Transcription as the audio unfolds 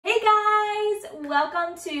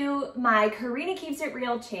welcome to my Karina Keeps It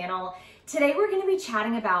Real channel. Today we're going to be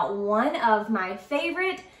chatting about one of my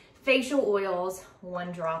favorite facial oils,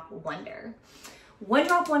 One Drop Wonder. One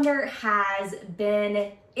Drop Wonder has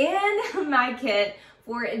been in my kit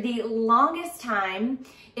for the longest time.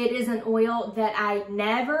 It is an oil that I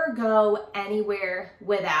never go anywhere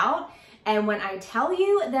without. And when I tell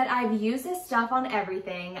you that I've used this stuff on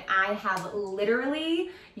everything, I have literally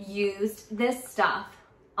used this stuff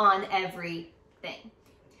on everything.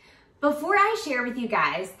 Before I share with you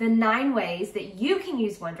guys the 9 ways that you can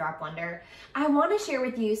use One Drop Wonder, I want to share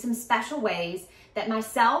with you some special ways that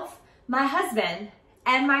myself, my husband,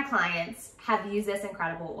 and my clients have used this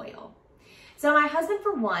incredible oil. So my husband,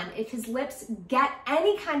 for one, if his lips get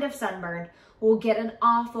any kind of sunburn, will get an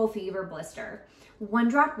awful fever blister. One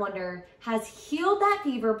Drop Wonder has healed that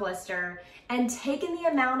fever blister and taken the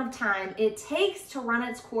amount of time it takes to run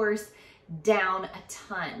its course down a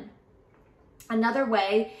ton. Another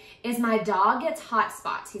way is my dog gets hot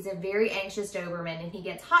spots. He's a very anxious Doberman and he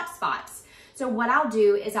gets hot spots. So what I'll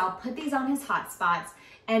do is I'll put these on his hot spots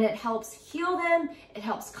and it helps heal them, it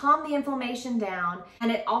helps calm the inflammation down,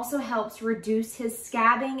 and it also helps reduce his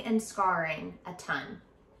scabbing and scarring a ton.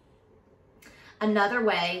 Another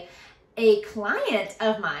way a client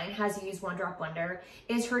of mine has used One Drop Wonder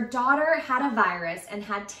is her daughter had a virus and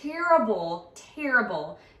had terrible,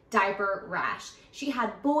 terrible diaper rash. She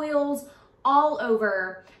had boils all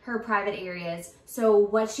over her private areas. So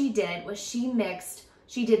what she did was she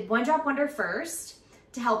did One Drop Wonder first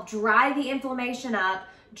to help dry the inflammation up,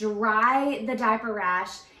 dry the diaper rash,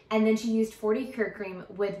 and then she used 40 Cure Cream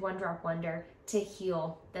with One Drop Wonder to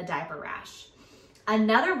heal the diaper rash.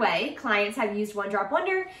 Another way clients have used One Drop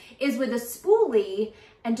Wonder is with a spoolie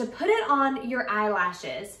and to put it on your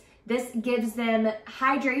eyelashes. This gives them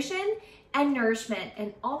hydration and nourishment,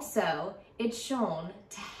 and also it's shown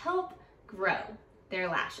to help grow their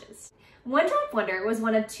lashes. One Drop Wonder was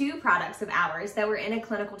one of 2 products of ours that were in a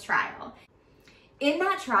clinical trial. In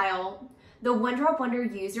that trial, the One Drop Wonder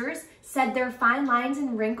users said their fine lines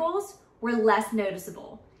and wrinkles were less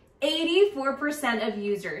noticeable. 84% of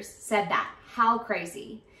users said that. How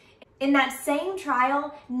crazy. In that same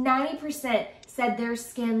trial, 90% said their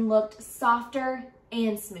skin looked softer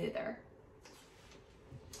and smoother.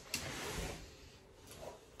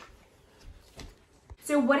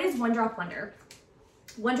 So what is One Drop Wonder?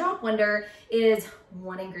 One Drop Wonder is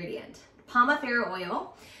one ingredient. Pomifera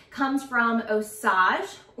oil comes from Osage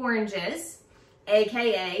Oranges,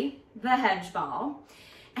 aka the Hedgeball.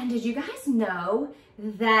 And did you guys know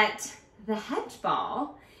that the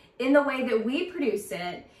Hedgeball, in the way that we produce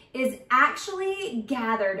it, is actually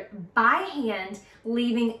gathered by hand,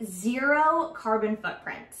 leaving 0 carbon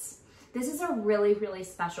footprints? This is a really, really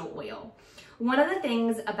special oil. One of the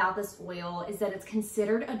things about this oil is that it's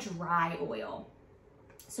considered a dry oil.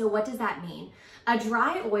 So what does that mean? A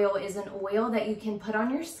dry oil is an oil that you can put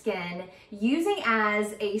on your skin using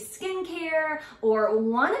as a skincare or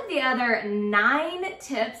one of the other 9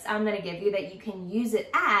 tips I'm going to give you that you can use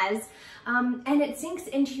it as, and it sinks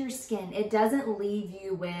into your skin. It doesn't leave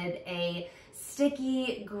you with a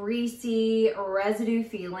sticky, greasy residue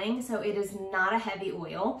feeling, so it is not a heavy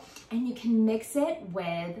oil, and you can mix it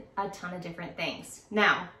with a ton of different things.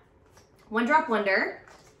 Now, One Drop Wonder,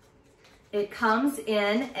 it comes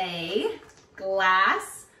in a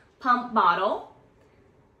glass pump bottle.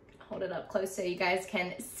 Hold it up close so you guys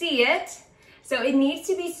can see it. So it needs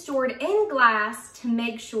to be stored in glass to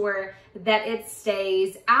make sure that it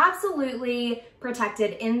stays absolutely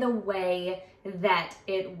protected in the way that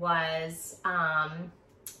it was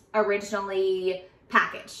originally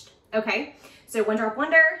packaged. Okay, so One Drop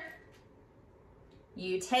Wonder,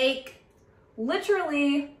 you take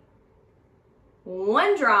literally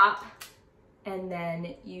 1 drop and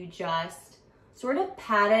then you just sort of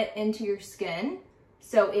pat it into your skin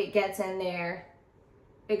so it gets in there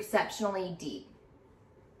exceptionally deep.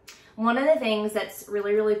 One of the things that's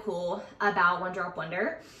really, really cool about One Drop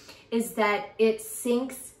Wonder is that it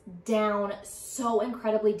sinks down so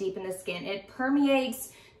incredibly deep in the skin. It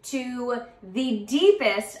permeates to the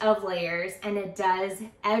deepest of layers and it does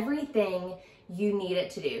everything you need it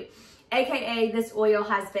to do. AKA, this oil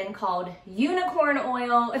has been called unicorn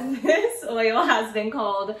oil. This oil has been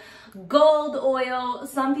called gold oil.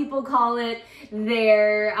 Some people call it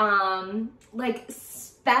their like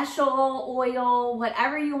special oil,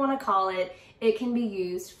 whatever you want to call it. It can be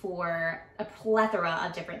used for a plethora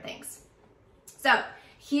of different things. So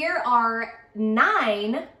here are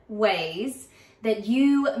 9 ways that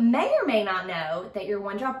you may or may not know that your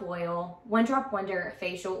One Drop Wonder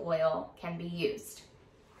facial oil can be used.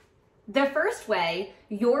 The first way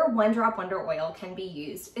your One Drop Wonder Oil can be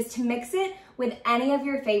used is to mix it with any of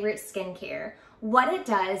your favorite skincare. What it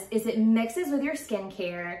does is it mixes with your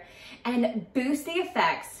skincare and boosts the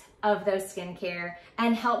effects of those skincare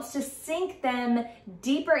and helps to sink them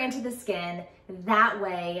deeper into the skin. That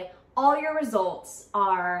way, all your results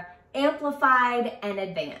are amplified and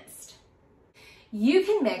advanced. You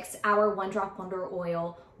can mix our One Drop Wonder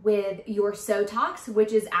Oil with your Sotox,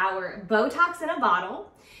 which is our Botox in a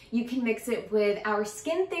bottle. You can mix it with our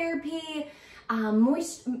Skin Therapy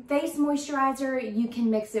face moisturizer. You can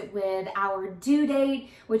mix it with our Due Date,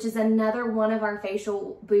 which is another one of our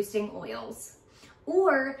facial boosting oils.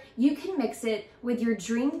 Or you can mix it with your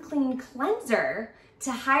Dream Clean Cleanser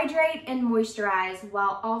to hydrate and moisturize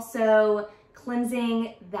while also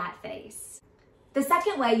cleansing that face. The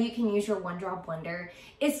second way you can use your One Drop Wonder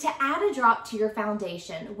is to add a drop to your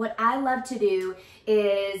foundation. What I love to do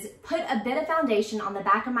is put a bit of foundation on the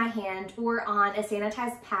back of my hand or on a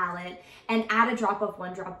sanitized palette and add a drop of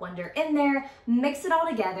One Drop Wonder in there, mix it all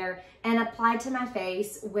together, and apply to my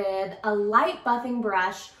face with a light buffing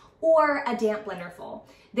brush or a damp blenderful.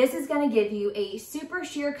 This is gonna give you a super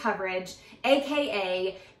sheer coverage,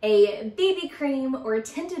 AKA a BB cream or a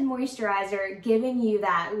tinted moisturizer, giving you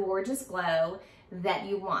that gorgeous glow that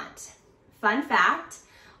you want. Fun fact,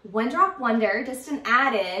 One Drop Wonder, just an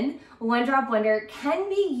add-in, One Drop Wonder can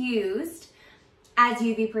be used as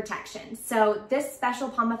UV protection. So this special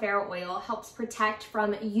Pomifera oil helps protect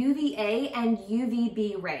from UVA and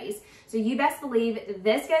UVB rays. So you best believe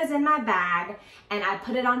this goes in my bag and I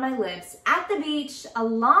put it on my lips at the beach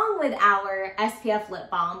along with our SPF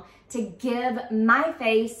lip balm to give my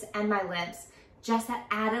face and my lips just that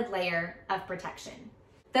added layer of protection.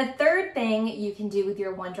 The third thing you can do with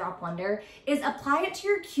your One Drop Wonder is apply it to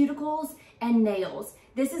your cuticles and nails.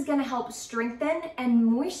 This is gonna help strengthen and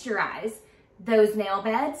moisturize those nail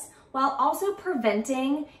beds while also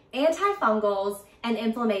preventing antifungals and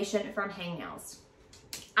inflammation from hangnails.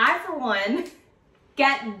 I, for one,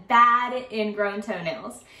 get bad ingrown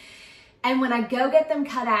toenails. And when I go get them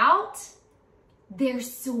cut out, they're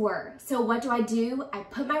sore. So what do? I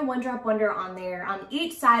put my One Drop Wonder on there on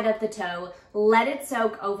each side of the toe, let it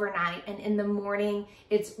soak overnight, and in the morning,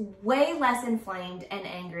 it's way less inflamed and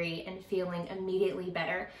angry and feeling immediately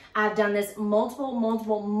better. I've done this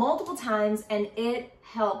multiple times, and it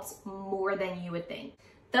helps more than you would think.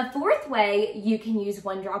 The fourth way you can use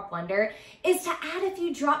One Drop Wonder is to add a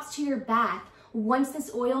few drops to your bath. Once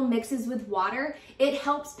this oil mixes with water, it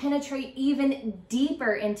helps penetrate even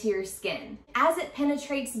deeper into your skin. As it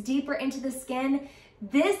penetrates deeper into the skin,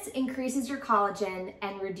 this increases your collagen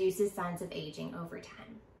and reduces signs of aging over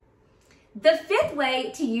time. The fifth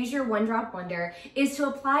way to use your One Drop Wonder is to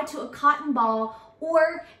apply to a cotton ball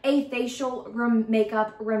or a facial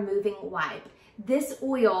makeup removing wipe. This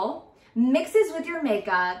oil mixes with your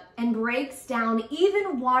makeup and breaks down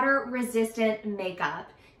even water-resistant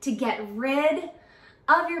makeup to get rid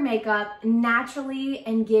of your makeup naturally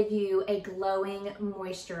and give you a glowing,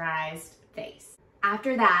 moisturized face.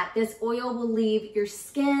 After that, this oil will leave your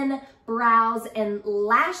skin, brows, and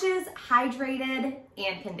lashes hydrated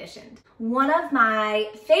and conditioned. One of my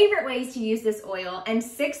favorite ways to use this oil, and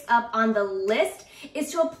sixth up on the list,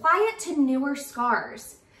 is to apply it to newer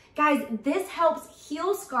scars. Guys, this helps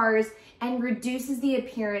heal scars and reduces the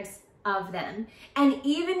appearance of them. And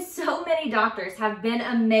even so many doctors have been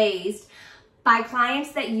amazed by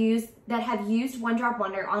clients that have used One Drop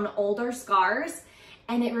Wonder on older scars,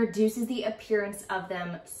 and it reduces the appearance of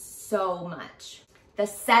them so much. The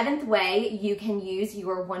seventh way you can use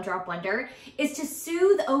your One Drop Wonder is to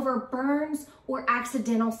soothe over burns or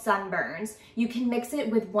accidental sunburns. You can mix it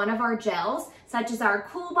with one of our gels, such as our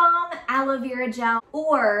Cool Balm Aloe Vera Gel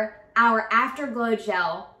or our Afterglow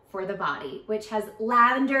Gel for the body, which has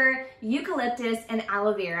lavender, eucalyptus, and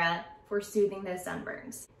aloe vera for soothing those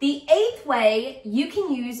sunburns. The eighth way you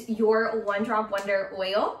can use your One Drop Wonder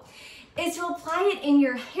oil is to apply it in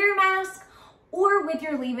your hair mask or with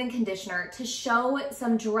your leave-in conditioner to show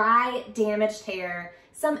some dry, damaged hair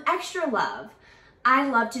some extra love. I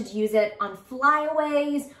love to use it on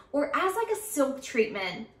flyaways or as like a silk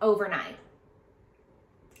treatment overnight.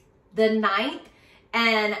 The ninth,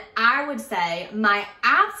 and I would say my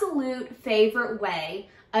absolute favorite way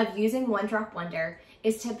of using One Drop Wonder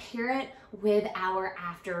is to pair it with our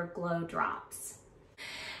Afterglow Drops.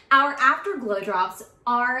 Our Afterglow Drops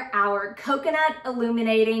are our coconut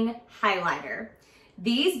illuminating highlighter.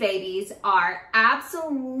 These babies are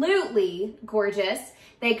absolutely gorgeous.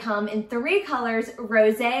 They come in 3 colors,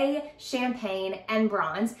 rosé, champagne, and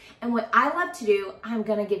bronze. And what I love to do, I'm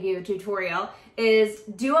gonna give you a tutorial, is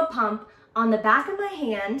do a pump on the back of my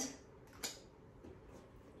hand,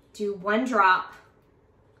 do 1 drop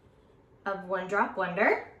of One Drop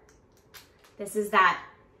Wonder. This is that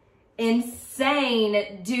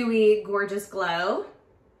insane, dewy, gorgeous glow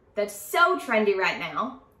that's so trendy right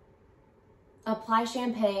now. Apply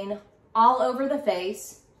champagne all over the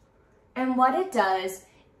face. And what it does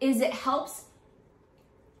is it helps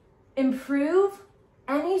improve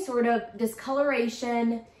any sort of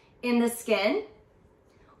discoloration in the skin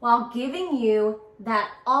while giving you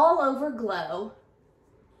that all over glow,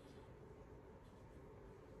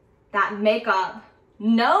 that makeup,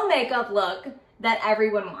 no makeup look that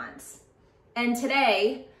everyone wants. And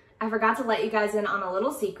today, I forgot to let you guys in on a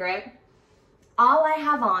little secret. All I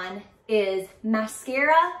have on is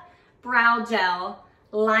mascara, brow gel,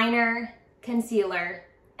 liner, concealer,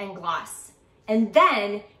 and gloss. And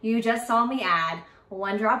then you just saw me add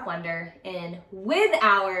One Drop Wonder in with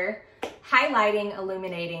our highlighting,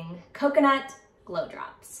 illuminating coconut glow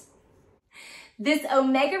drops. This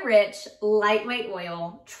omega-rich, lightweight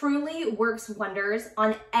oil truly works wonders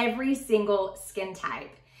on every single skin type.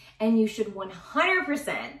 And you should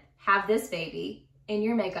 100% have this baby in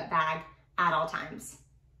your makeup bag at all times.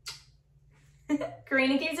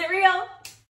 Karina keeps it real.